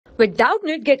With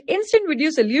Doubtnut, get instant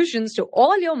video solutions to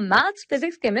all your maths,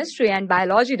 physics, chemistry, and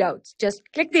biology doubts. Just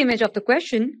click the image of the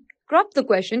question, crop the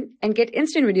question, and get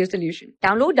instant video solution.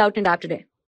 Download Doubtnut app today.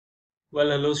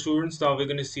 Well, hello students. Now we're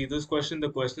going to see this question.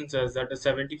 The question says that a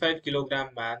 75-kilogram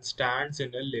man stands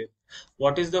in a lift.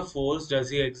 What is the force does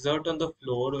he exert on the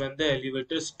floor when the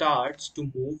elevator starts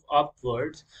to move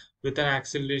upwards with an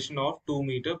acceleration of 2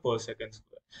 meters per second square?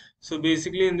 So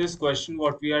basically in this question,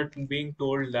 what we are being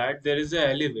told that there is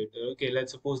an elevator. Okay,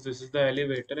 let's suppose this is the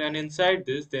elevator, and inside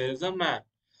this there is a man.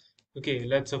 Okay,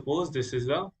 let's suppose this is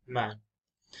a man.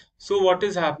 So what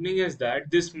is happening is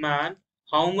that this man,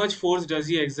 how much force does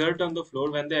he exert on the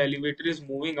floor when the elevator is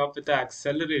moving up with the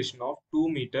acceleration of 2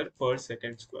 meters per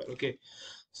second square? Okay.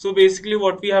 So basically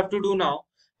what we have to do now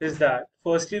is that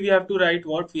firstly we have to write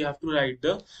what? We have to write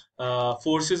the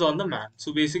forces on the man.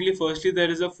 So basically firstly there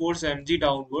is a force mg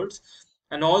downwards,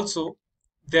 and also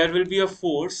there will be a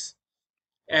force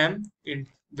m in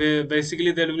where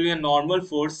basically there will be a normal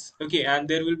force, okay, and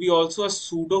there will be also a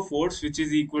pseudo force which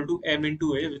is equal to m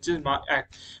into a, which is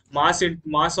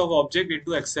mass of object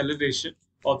into acceleration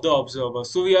of the observer.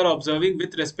 So we are observing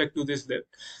with respect to this depth.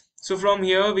 So from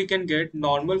here we can get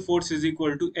normal force is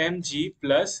equal to mg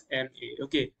plus ma,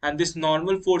 okay, and this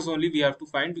normal force only we have to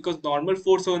find, because normal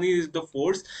force only is the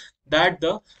force that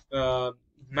the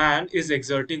man is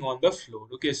exerting on the floor.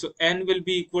 Okay, so n will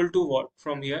be equal to what?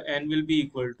 From here n will be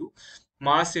equal to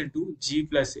mass into g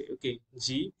plus a. Okay,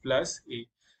 g plus a.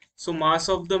 So mass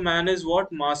of the man is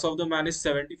what? Mass of the man is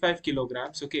 75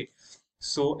 kilograms. Okay,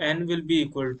 so n will be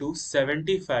equal to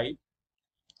 75.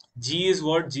 G is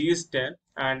what? G is 10,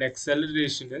 and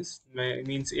acceleration is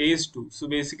means a is 2. So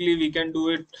basically we can do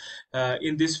it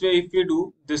in this way. If we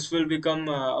do, this will become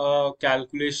a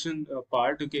calculation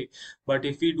part. Okay, but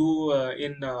if we do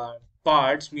in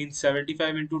parts, means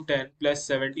 75 into 10 plus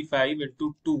 75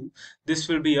 into 2, this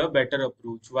will be a better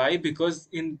approach. Why? Because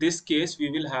in this case we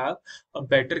will have a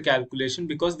better calculation,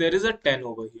 because there is a 10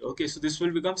 over here. Okay, so this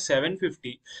will become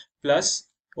 750 plus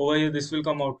over here this will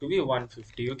come out to be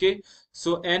 150. Okay,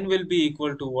 so n will be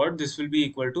equal to what? This will be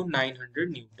equal to 900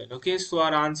 Newton. Okay, so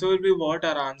our answer will be what?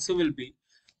 Our answer will be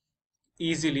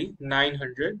easily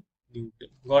 900 Newton.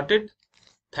 Got it?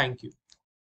 Thank you.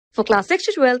 For class 6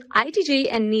 to 12, IIT JEE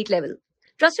and NEET level.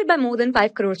 Trusted by more than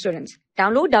 5 crore students.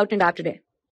 Download Doubtnut app today.